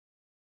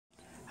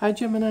Hi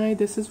Gemini,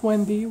 this is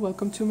Wendy.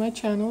 Welcome to my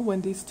channel,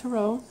 Wendy's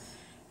Tarot.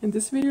 In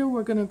this video,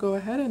 we're going to go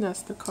ahead and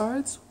ask the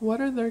cards,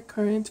 what are their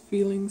current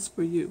feelings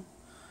for you?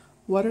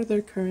 What are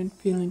their current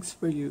feelings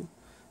for you?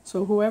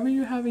 So whoever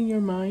you have in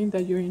your mind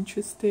that you're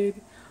interested,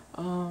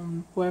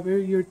 whoever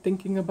you're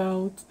thinking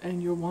about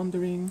and you're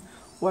wondering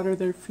what are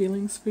their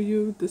feelings for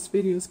you, this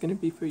video is going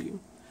to be for you.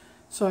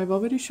 So I've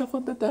already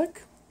shuffled the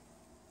deck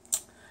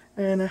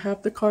and I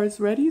have the cards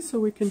ready, so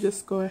we can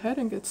just go ahead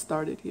and get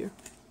started here.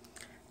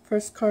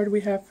 First card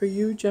we have for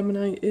you,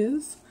 Gemini,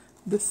 is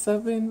the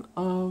Seven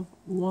of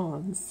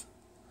Wands.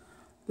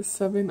 The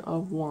Seven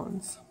of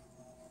Wands.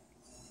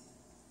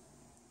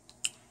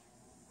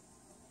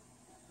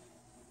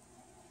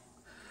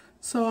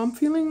 So I'm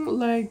feeling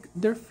like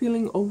they're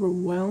feeling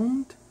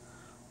overwhelmed.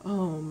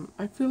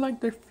 I feel like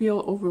they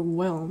feel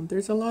overwhelmed.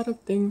 There's a lot of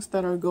things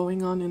that are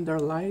going on in their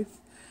life.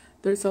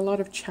 There's a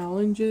lot of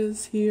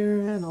challenges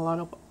here and a lot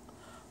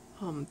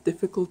of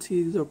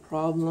difficulties or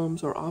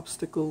problems or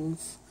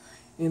obstacles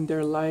in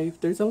their life.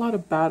 There's a lot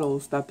of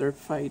battles that they're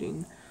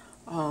fighting,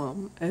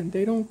 and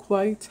they don't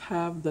quite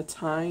have the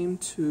time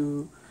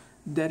to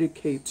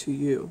dedicate to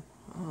you.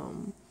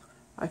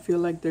 I feel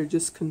like they're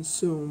just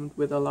consumed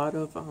with a lot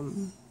of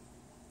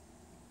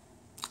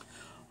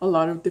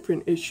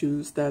different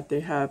issues that they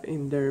have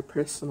in their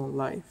personal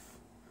life.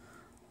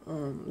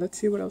 Let's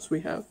see what else we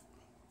have.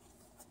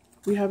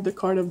 We have the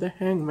card of the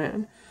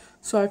Hangman.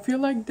 So I feel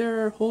like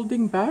they're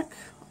holding back.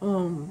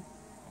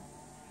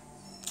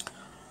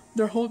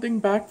 They're holding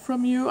back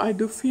from you. I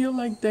do feel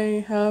like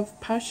they have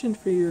passion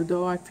for you,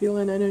 though. I feel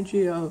an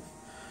energy of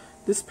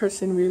this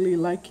person really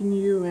liking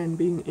you and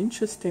being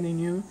interested in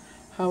you.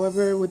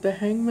 However, with the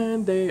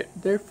Hangman,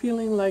 they're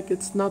feeling like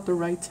it's not the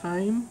right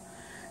time,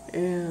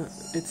 and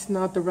it's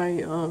not the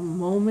right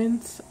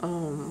moment.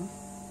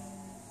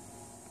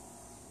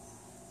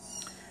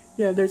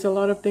 Yeah, there's a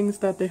lot of things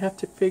that they have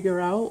to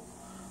figure out,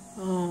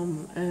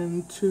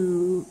 and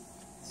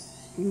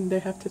they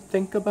have to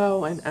think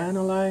about and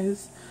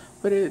analyze.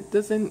 But it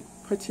doesn't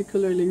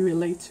particularly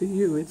relate to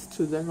you. It's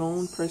to their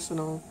own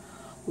personal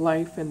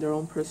life and their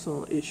own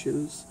personal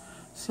issues.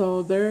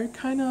 So they're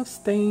kind of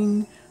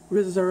staying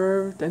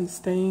reserved and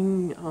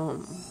staying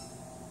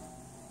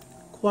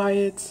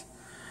quiet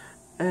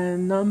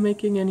and not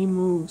making any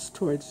moves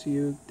towards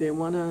you. They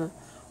want to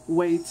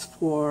wait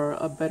for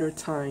a better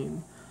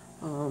time.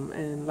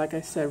 And like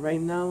I said, right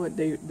now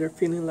they're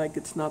feeling like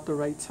it's not the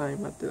right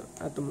time at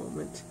the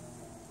moment.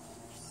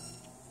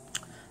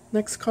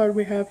 Next card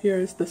we have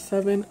here is the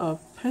Seven of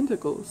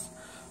Pentacles.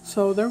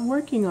 So they're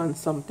working on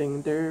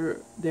something.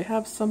 They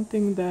have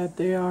something that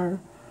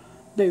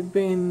they've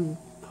been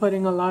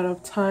putting a lot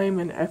of time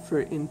and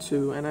effort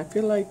into, and I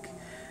feel like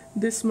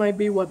this might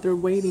be what they're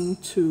waiting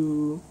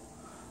to.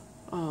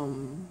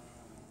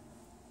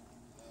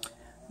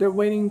 They're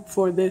waiting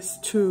for this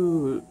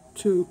to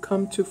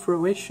come to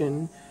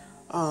fruition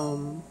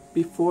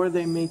before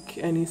they make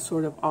any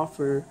sort of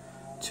offer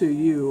to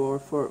you,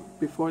 or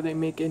before they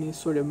make any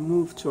sort of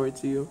move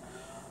towards you.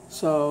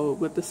 So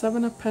with the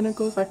Seven of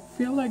Pentacles, I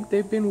feel like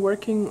they've been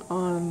working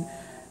on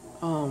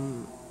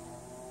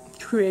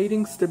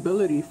creating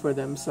stability for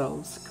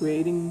themselves,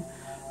 creating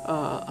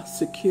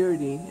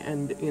security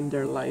and in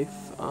their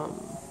life.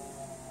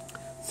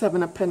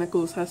 Seven of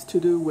Pentacles has to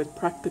do with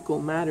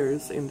practical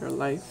matters in their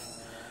life,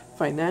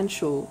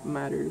 financial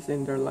matters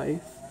in their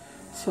life.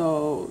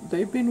 So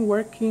they've been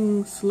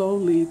working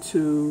slowly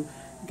to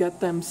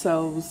get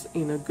themselves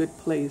in a good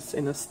place,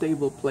 in a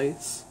stable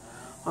place,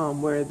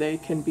 where they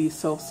can be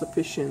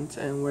self-sufficient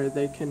and where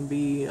they can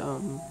be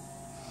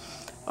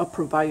a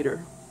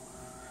provider.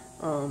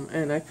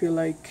 And I feel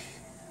like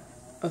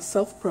a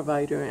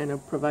self-provider and a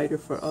provider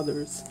for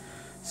others.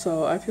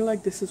 So I feel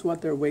like this is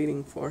what they're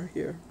waiting for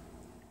here.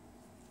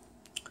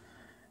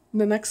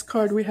 The next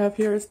card we have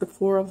here is the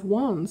Four of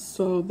Wands.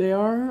 So they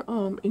are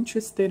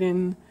interested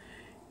in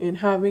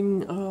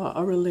having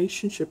a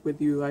relationship with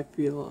you. I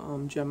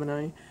feel,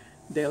 Gemini,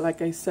 they,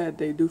 like I said,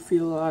 they do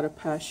feel a lot of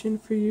passion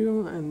for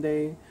you, and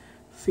they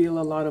feel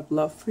a lot of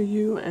love for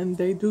you, and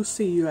they do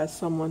see you as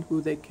someone who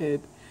they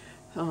could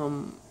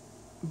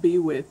be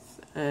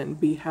with and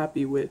be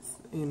happy with,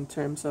 in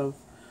terms of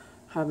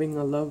having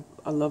a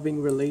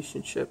loving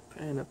relationship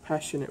and a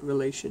passionate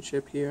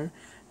relationship here.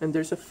 And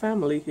there's a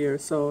family here,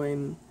 so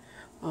in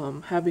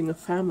having a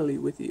family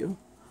with you.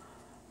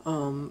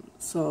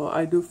 So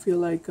I do feel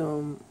like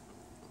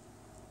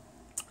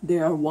they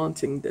are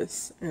wanting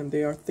this and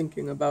they are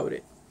thinking about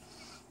it.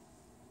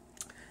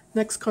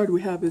 Next card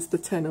we have is the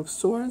Ten of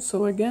Swords.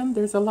 So again,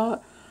 there's a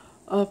lot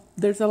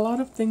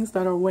of things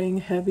that are weighing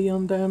heavy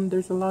on them.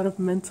 There's a lot of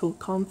mental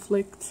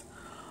conflict,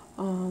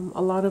 a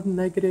lot of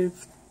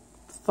negative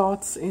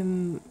thoughts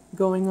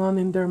going on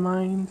in their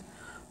mind.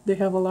 They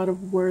have a lot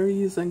of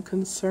worries and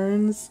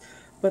concerns.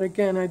 But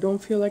again, I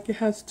don't feel like it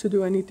has to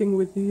do anything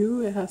with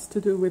you. It has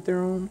to do with their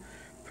own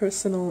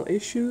personal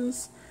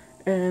issues.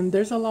 And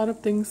there's a lot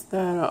of things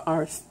that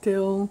are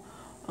still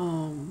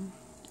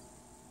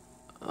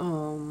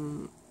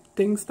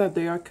things that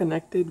they are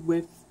connected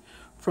with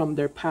from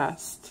their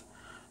past.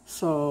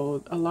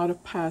 So a lot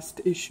of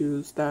past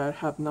issues that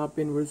have not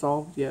been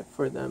resolved yet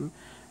for them,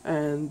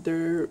 and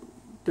they're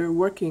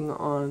working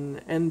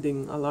on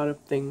ending a lot of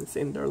things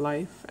in their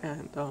life,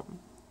 and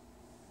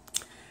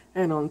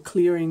on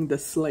clearing the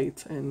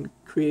slate and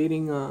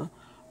creating a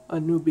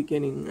new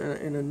beginning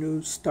and a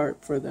new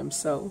start for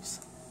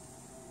themselves.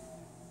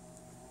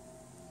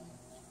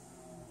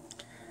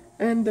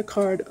 And the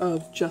card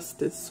of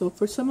Justice. So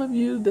for some of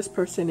you, this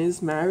person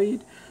is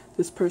married.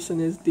 This person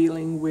is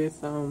dealing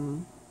with a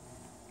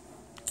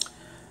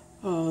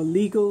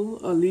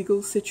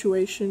legal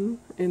situation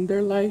in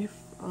their life.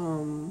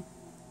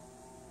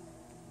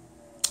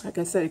 Like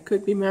I said, it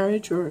could be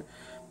marriage, or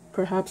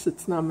perhaps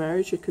it's not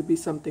marriage, it could be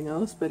something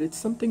else, but it's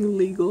something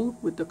legal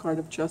with the card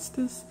of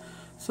Justice.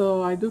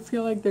 So I do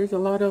feel like there's a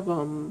lot of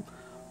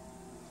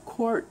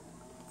court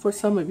for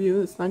some of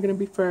you. It's not going to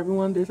be for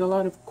everyone. There's a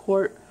lot of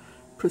court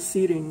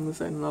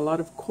proceedings and a lot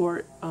of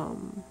court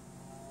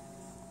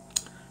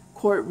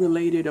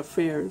related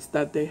affairs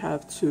that they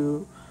have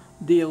to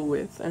deal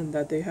with and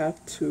that they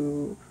have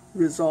to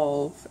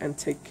resolve and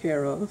take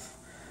care of,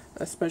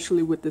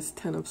 especially with this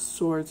Ten of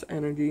Swords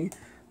energy.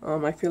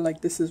 I feel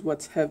like this is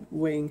what's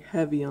weighing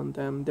heavy on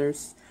them.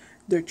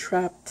 They're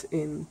trapped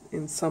in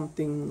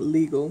something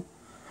legal,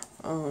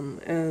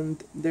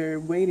 and they're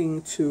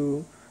waiting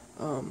to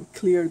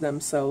clear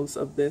themselves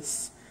of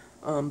this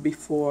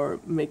before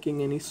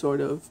making any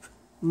sort of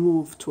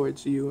move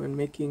towards you and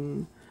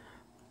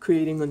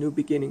creating a new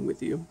beginning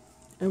with you.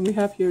 And we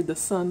have here the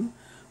Sun,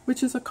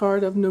 which is a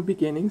card of new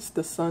beginnings.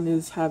 The Sun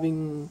is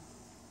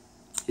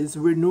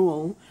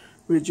renewal,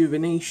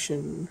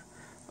 rejuvenation.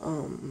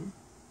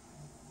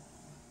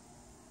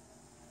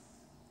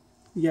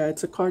 Yeah,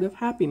 it's a card of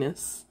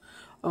happiness,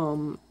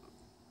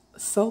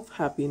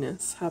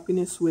 self-happiness,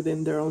 happiness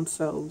within their own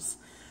selves,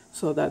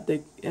 so that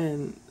they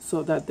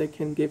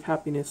can give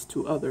happiness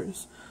to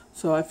others.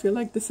 So I feel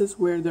like this is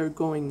where they're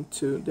going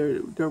to.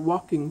 They're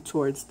walking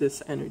towards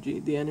this energy,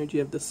 the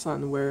energy of the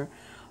Sun, where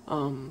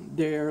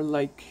they're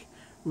like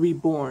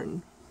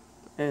reborn,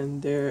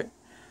 and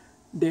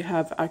they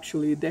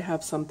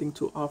have something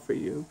to offer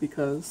you,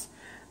 because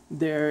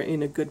they're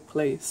in a good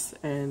place,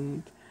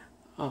 and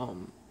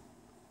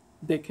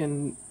they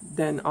can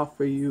then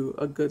offer you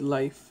a good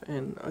life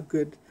and a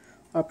good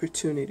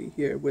opportunity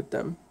here with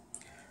them.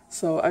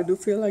 So I do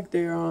feel like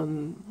they're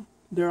on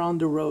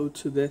the road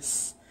to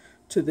this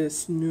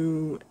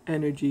new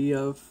energy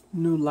of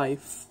new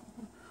life,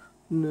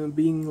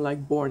 being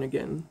like born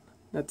again.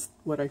 That's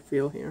what I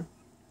feel here.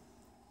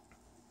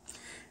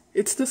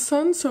 It's the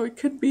Sun, so it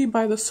could be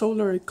by the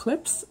solar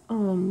eclipse.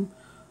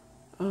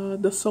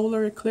 The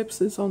solar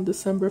eclipse is on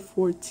December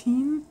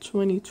 14,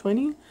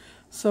 2020.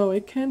 So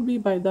it can be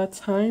by that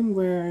time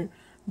where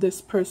this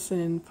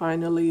person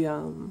finally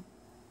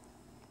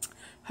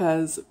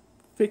has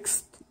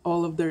fixed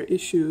all of their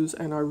issues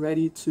and are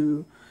ready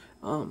to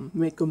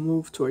make a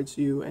move towards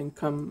you and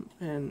come,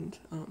 and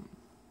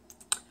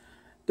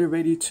they're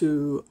ready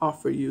to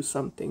offer you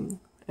something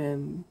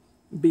and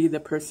be the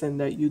person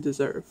that you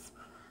deserve.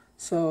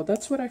 So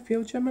that's what I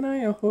feel,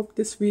 Gemini. I hope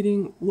this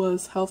reading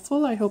was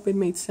helpful. I hope it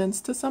made sense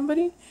to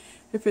somebody.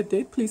 If it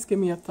did, please give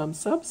me a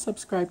thumbs up,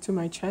 subscribe to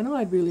my channel.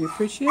 I'd really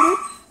appreciate it.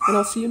 And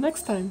I'll see you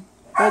next time.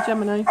 Bye,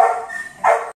 Gemini.